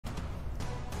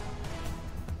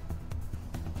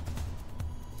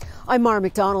I'm Mara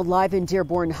McDonald, live in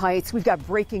Dearborn Heights. We've got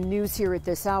breaking news here at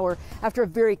this hour after a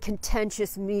very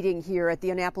contentious meeting here at the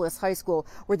Annapolis High School,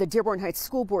 where the Dearborn Heights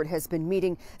School Board has been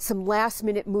meeting. Some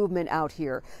last-minute movement out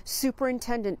here.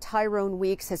 Superintendent Tyrone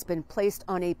Weeks has been placed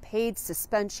on a paid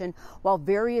suspension while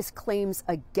various claims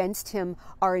against him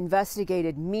are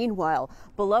investigated. Meanwhile,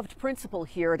 beloved principal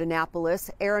here at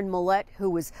Annapolis, Aaron Millett, who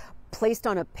was placed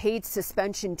on a paid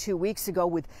suspension 2 weeks ago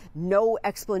with no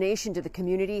explanation to the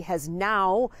community, has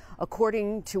now,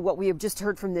 according to what we have just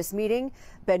heard from this meeting,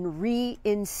 been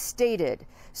reinstated.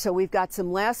 So we've got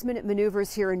some last-minute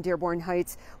maneuvers here in Dearborn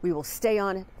Heights. We will stay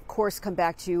on it, of course, come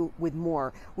back to you with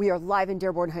more. We are live in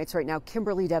Dearborn Heights right now.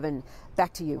 Kimberly Devin,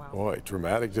 back to you. Boy,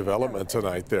 dramatic development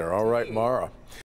tonight there. All right, Mara.